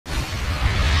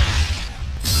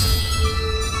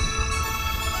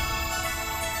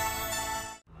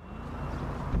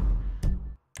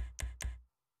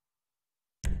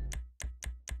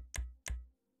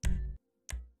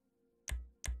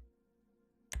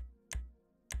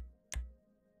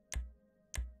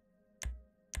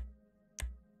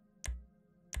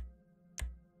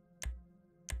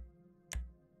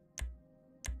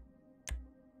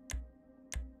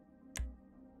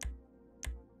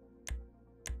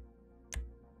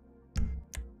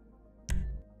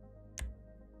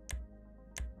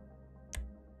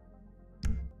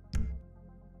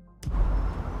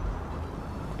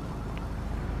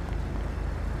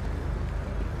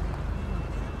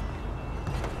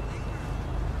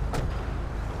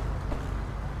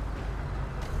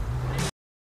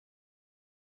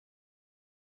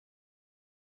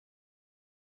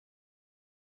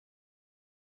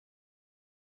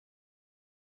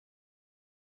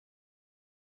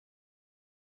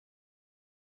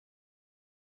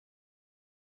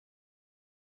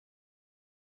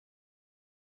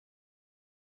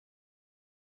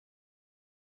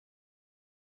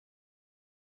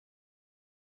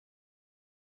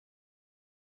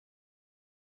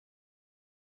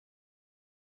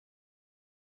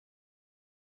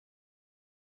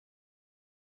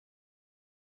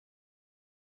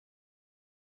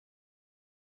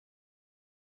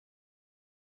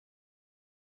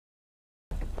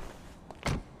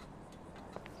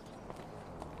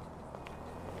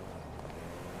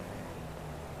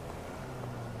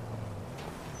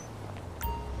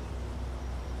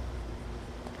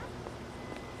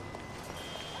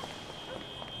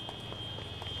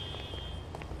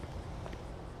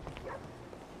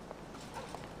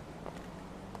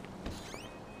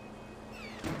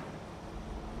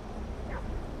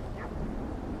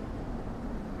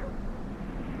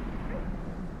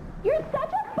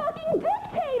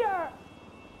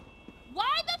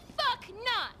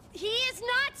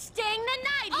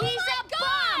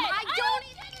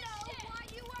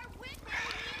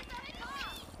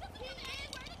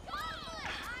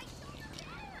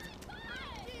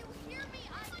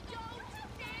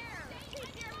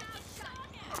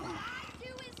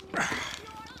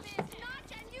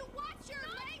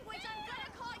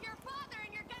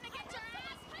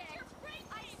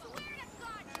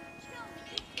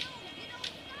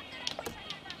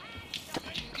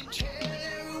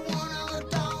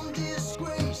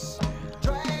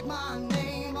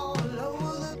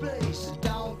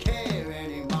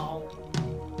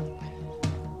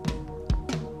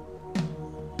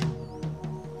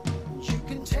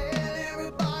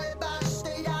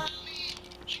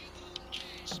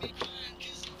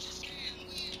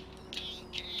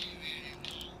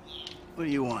What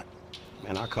do you want?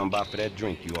 Man, I come by for that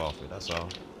drink you offered, that's all.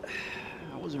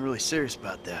 I wasn't really serious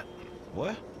about that.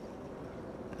 What?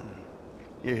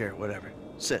 You're here, whatever.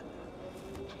 Sit.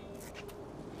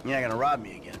 You're not gonna rob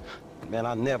me again. Man,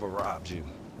 I never robbed you.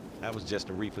 That was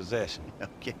just a repossession.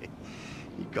 Okay.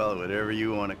 You call it whatever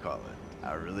you want to call it.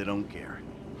 I really don't care.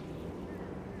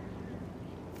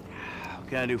 What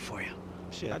can I do for you?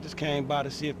 Shit, I just came by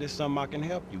to see if there's something I can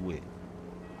help you with.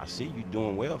 I see you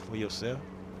doing well for yourself.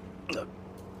 Look,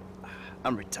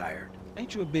 I'm retired.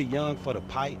 Ain't you a bit young for the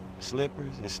pipe,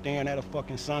 slippers, and staring at a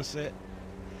fucking sunset?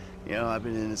 You know, I've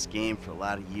been in this game for a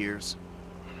lot of years.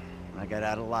 I got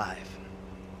out alive.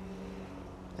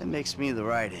 That makes me the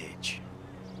right age.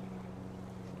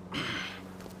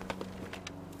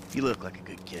 You look like a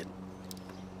good kid.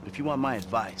 But if you want my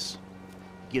advice,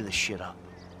 give this shit up.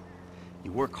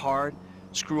 You work hard,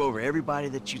 screw over everybody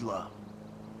that you love.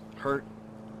 Hurt,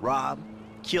 rob,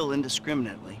 kill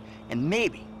indiscriminately, and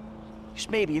maybe, just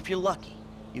maybe if you're lucky,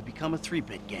 you become a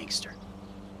 3-bit gangster.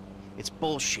 It's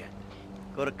bullshit.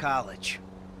 Go to college.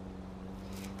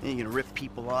 Then you're gonna rip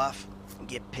people off and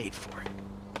get paid for it.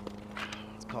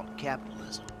 It's called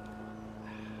capitalism.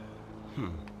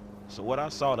 So what I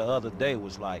saw the other day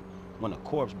was like when a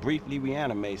corpse briefly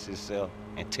reanimates itself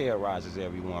and terrorizes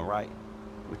everyone, right?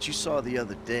 What you saw the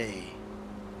other day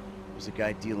was a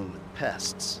guy dealing with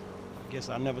pests. Guess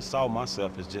I never saw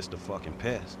myself as just a fucking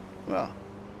pest. Well,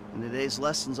 and today's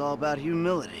lesson's all about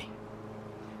humility.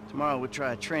 Tomorrow we'll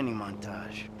try a training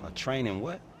montage. A training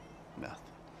what? Nothing.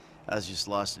 I was just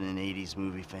lost in an 80s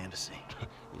movie fantasy.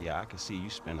 Yeah, I can see you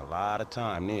spend a lot of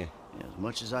time there. Yeah, as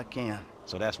much as I can.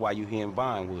 So that's why you here in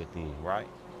Vinewood then, right?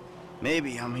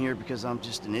 Maybe I'm here because I'm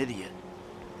just an idiot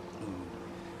who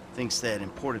thinks that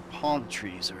imported palm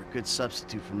trees are a good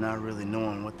substitute for not really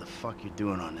knowing what the fuck you're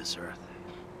doing on this earth.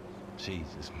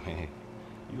 Jesus, man.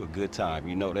 You a good time,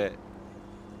 you know that?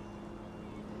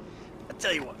 I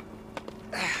tell you what.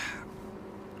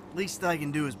 Least I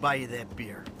can do is buy you that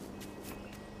beer.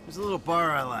 There's a little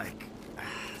bar I like.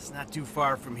 It's not too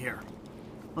far from here.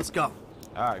 Let's go.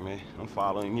 All right, man. I'm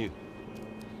following you.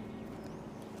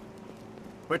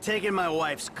 We're taking my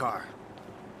wife's car.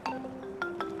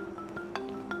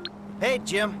 Hey,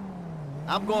 Jim.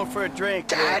 I'm going for a drink.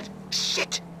 Dad,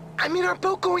 shit! I'm in our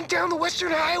boat going down the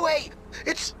Western Highway.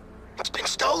 It's been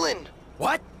stolen.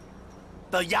 What?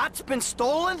 The yacht's been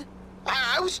stolen?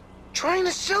 I was trying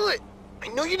to sell it. I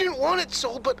know you didn't want it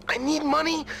sold, but I need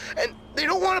money, and they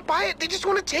don't want to buy it. They just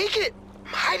want to take it.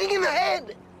 I'm hiding in the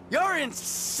head. You're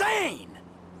insane!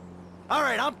 All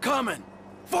right, I'm coming.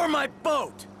 For my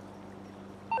boat.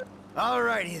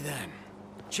 Alrighty then.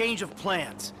 Change of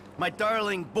plans. My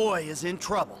darling boy is in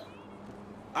trouble.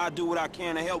 I'll do what I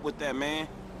can to help with that, man.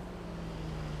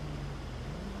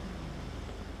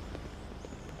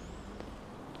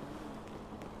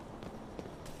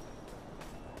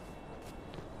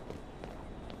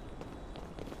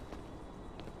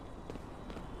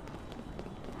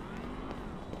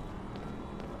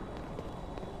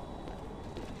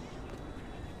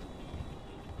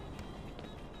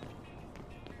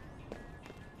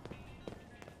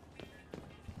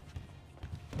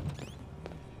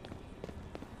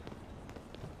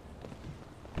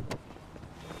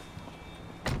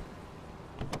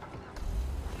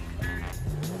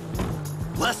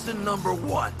 Lesson number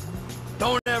 1.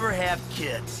 Don't ever have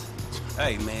kids.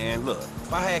 Hey, man, look.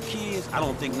 If I had kids, I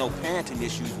don't think no parenting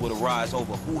issues would arise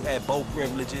over who had boat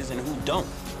privileges and who don't.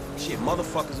 Shit,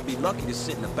 motherfuckers would be lucky to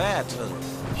sit in a bathtub.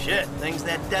 Shit, things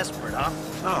that desperate, huh?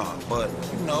 Nah, but,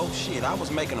 you know, shit, I was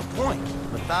making a point.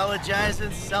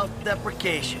 Mythologizing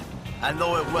self-deprecation. I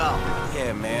know it well.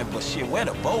 Yeah, man, but shit, where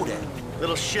the boat at?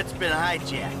 Little shit's been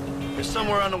hijacked. They're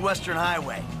somewhere on the Western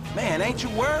Highway. Man, ain't you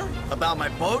worried? About my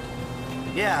boat?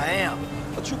 Yeah, I am.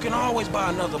 But you can always buy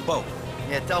another boat.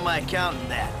 Yeah, tell my accountant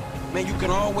that. Man, you can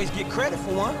always get credit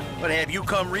for one. But have you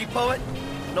come repo it?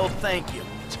 No, thank you.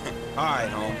 All right,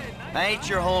 homie. I ain't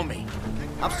your homie.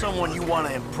 I'm someone you want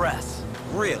to impress.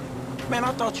 Really? Man,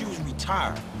 I thought you was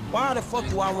retired. Why the fuck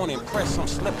do I want to impress some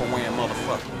slipper-wearing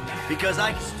motherfucker? Because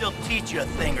I can still teach you a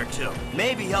thing or two.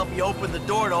 Maybe help you open the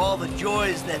door to all the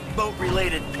joys that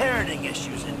boat-related parenting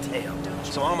issues entail.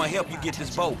 So I'm gonna help you get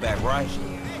this boat back, right?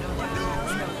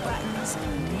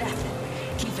 Nothing.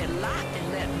 Keep it locked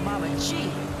and let Mama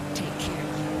G take care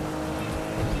of you.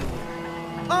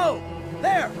 Oh!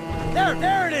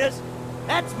 There it is!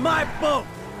 That's my boat!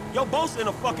 Your boat's in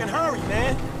a fucking hurry,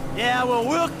 man. Yeah, well,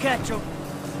 we'll catch him.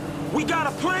 We got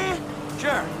a plan?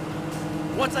 Sure.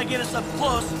 Once I get us up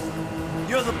close,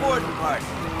 you're the boarding party.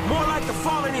 More like the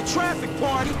falling in traffic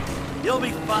party. You'll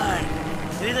be fine.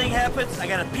 Anything happens, I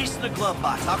got a piece in the glove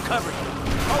box. I'll cover you.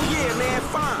 Oh yeah, man,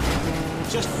 fine.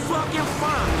 just fucking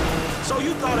fine. So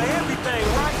you thought of everything,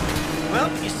 right?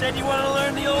 Well, you said you wanted to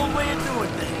learn the old way of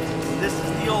doing things. This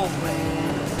is the old way.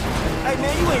 Hey,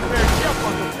 man, you ain't very careful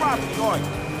on your property, are you?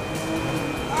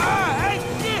 Ah, hey,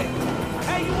 shit!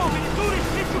 Hey, you want me to do this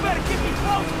shit? You better get me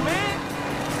close, man!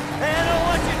 Hey, I don't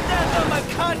want your death on my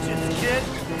conscience, kid.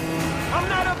 I'm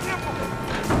not up here for...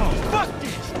 Oh, fuck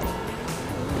this!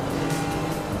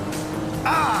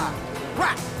 Ah!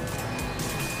 Right!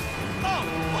 Oh,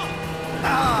 fuck!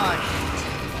 Ah!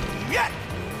 Shit!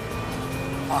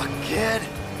 Fuck, kid.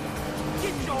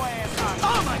 Get your ass out of here!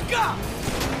 Oh, my God!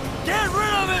 Get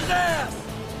rid of his ass!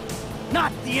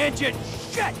 Not the engine!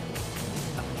 Shit!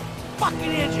 The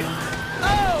fucking engine!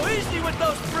 Oh, easy with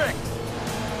those bricks!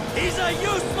 He's a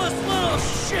useless little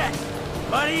shit!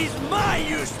 But he's my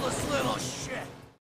useless little shit!